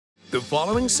The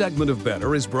following segment of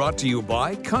Better is brought to you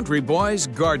by Country Boys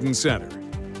Garden Center.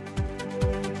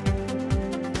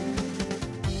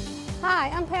 Hi,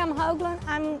 I'm Pam Hoagland.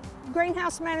 I'm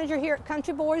greenhouse manager here at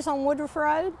Country Boys on Woodruff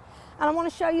Road. And I want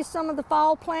to show you some of the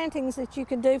fall plantings that you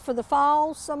can do for the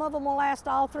fall. Some of them will last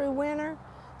all through winter.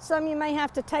 Some you may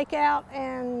have to take out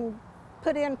and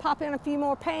pop in a few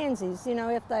more pansies, you know,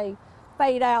 if they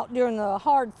fade out during the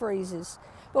hard freezes.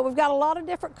 But we've got a lot of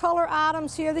different color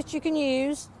items here that you can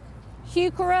use.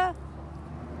 Heuchera,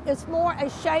 it's more a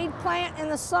shade plant in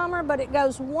the summer, but it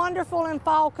goes wonderful in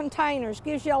fall containers.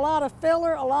 Gives you a lot of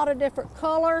filler, a lot of different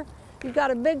color. You've got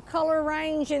a big color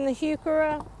range in the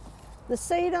Heuchera. The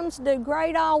sedums do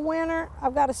great all winter.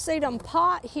 I've got a sedum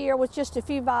pot here with just a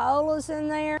few violas in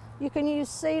there. You can use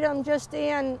sedum just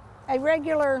in a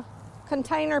regular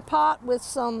container pot with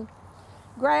some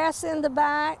grass in the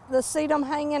back, the sedum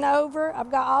hanging over.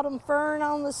 I've got autumn fern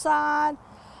on the side.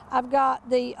 I've got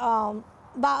the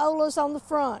violas on the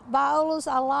front. Violas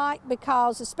I like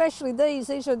because, especially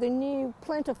these are the new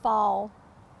plentiful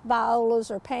violas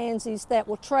or pansies that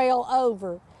will trail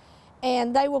over.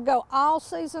 And they will go all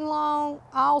season long,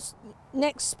 all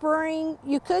next spring.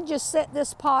 You could just set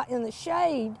this pot in the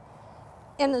shade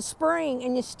in the spring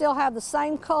and you still have the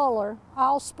same color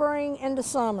all spring into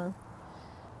summer.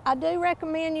 I do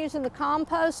recommend using the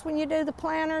compost when you do the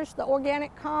planters, the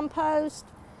organic compost.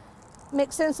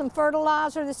 Mix in some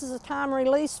fertilizer. This is a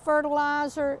time-release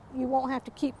fertilizer. You won't have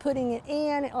to keep putting it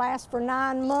in. It lasts for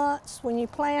 9 months. When you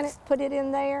plant it, put it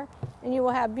in there, and you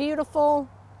will have beautiful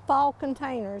fall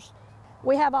containers.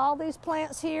 We have all these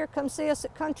plants here. Come see us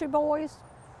at Country Boys.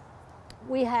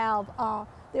 We have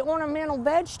the ornamental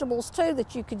vegetables, too,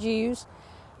 that you could use.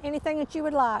 Anything that you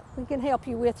would like, we can help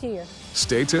you with here.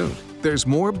 Stay tuned. There's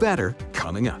more Better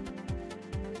coming up.